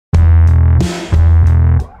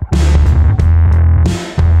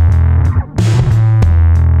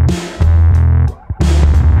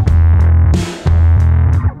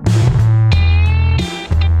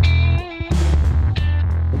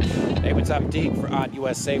Deek for Odd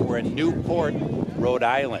USA. We're in Newport, Rhode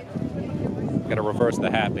Island. I'm gonna reverse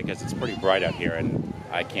the hat because it's pretty bright out here and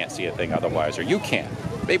I can't see a thing otherwise, or you can't.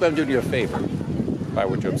 Maybe I'm doing you a favor if I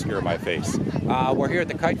were to obscure my face. We're here at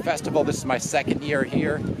the Kite Festival. This is my second year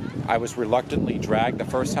here. I was reluctantly dragged the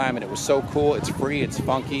first time and it was so cool. It's free, it's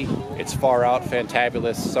funky, it's far out,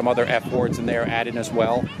 fantabulous. Some other F words in there added as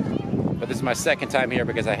well. But this is my second time here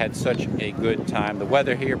because I had such a good time. The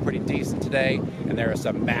weather here pretty decent today, and there are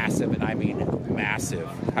some massive, and I mean massive,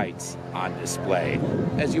 kites on display,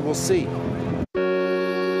 as you will see.